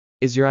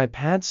Is your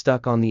iPad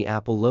stuck on the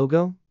Apple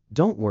logo?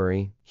 Don't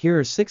worry, here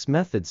are 6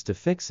 methods to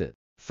fix it.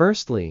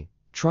 Firstly,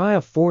 try a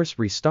force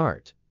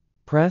restart.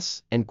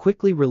 Press and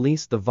quickly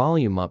release the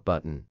volume up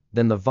button,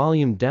 then the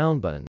volume down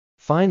button.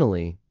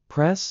 Finally,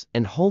 press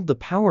and hold the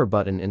power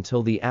button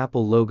until the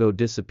Apple logo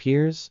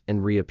disappears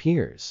and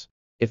reappears.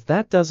 If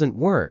that doesn't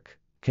work,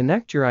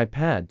 connect your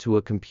iPad to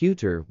a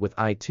computer with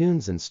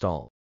iTunes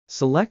installed.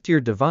 Select your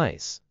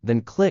device,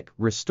 then click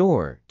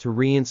Restore to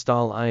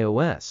reinstall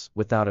iOS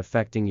without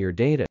affecting your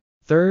data.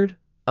 Third,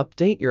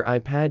 update your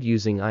iPad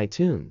using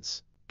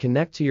iTunes.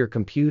 Connect to your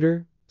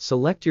computer,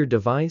 select your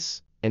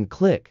device, and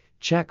click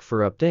Check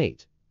for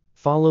Update.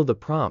 Follow the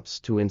prompts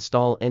to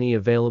install any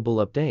available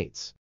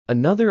updates.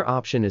 Another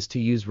option is to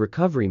use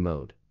recovery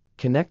mode.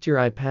 Connect your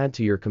iPad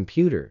to your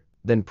computer,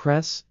 then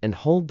press and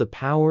hold the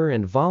power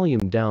and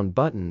volume down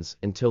buttons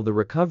until the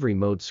recovery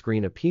mode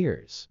screen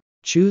appears.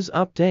 Choose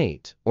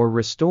Update or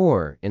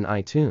Restore in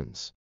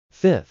iTunes.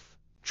 Fifth,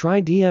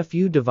 try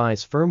DFU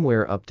device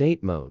firmware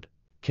update mode.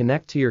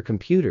 Connect to your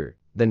computer,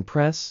 then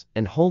press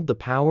and hold the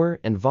power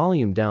and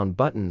volume down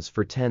buttons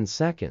for 10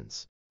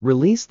 seconds.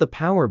 Release the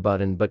power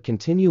button but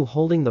continue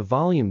holding the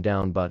volume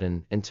down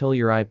button until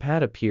your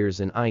iPad appears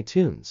in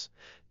iTunes.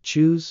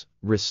 Choose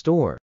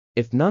Restore.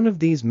 If none of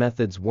these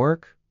methods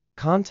work,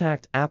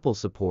 contact Apple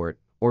support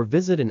or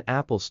visit an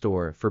Apple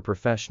store for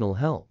professional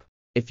help.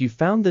 If you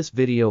found this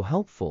video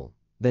helpful,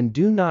 then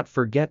do not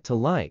forget to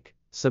like,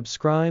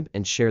 subscribe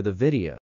and share the video.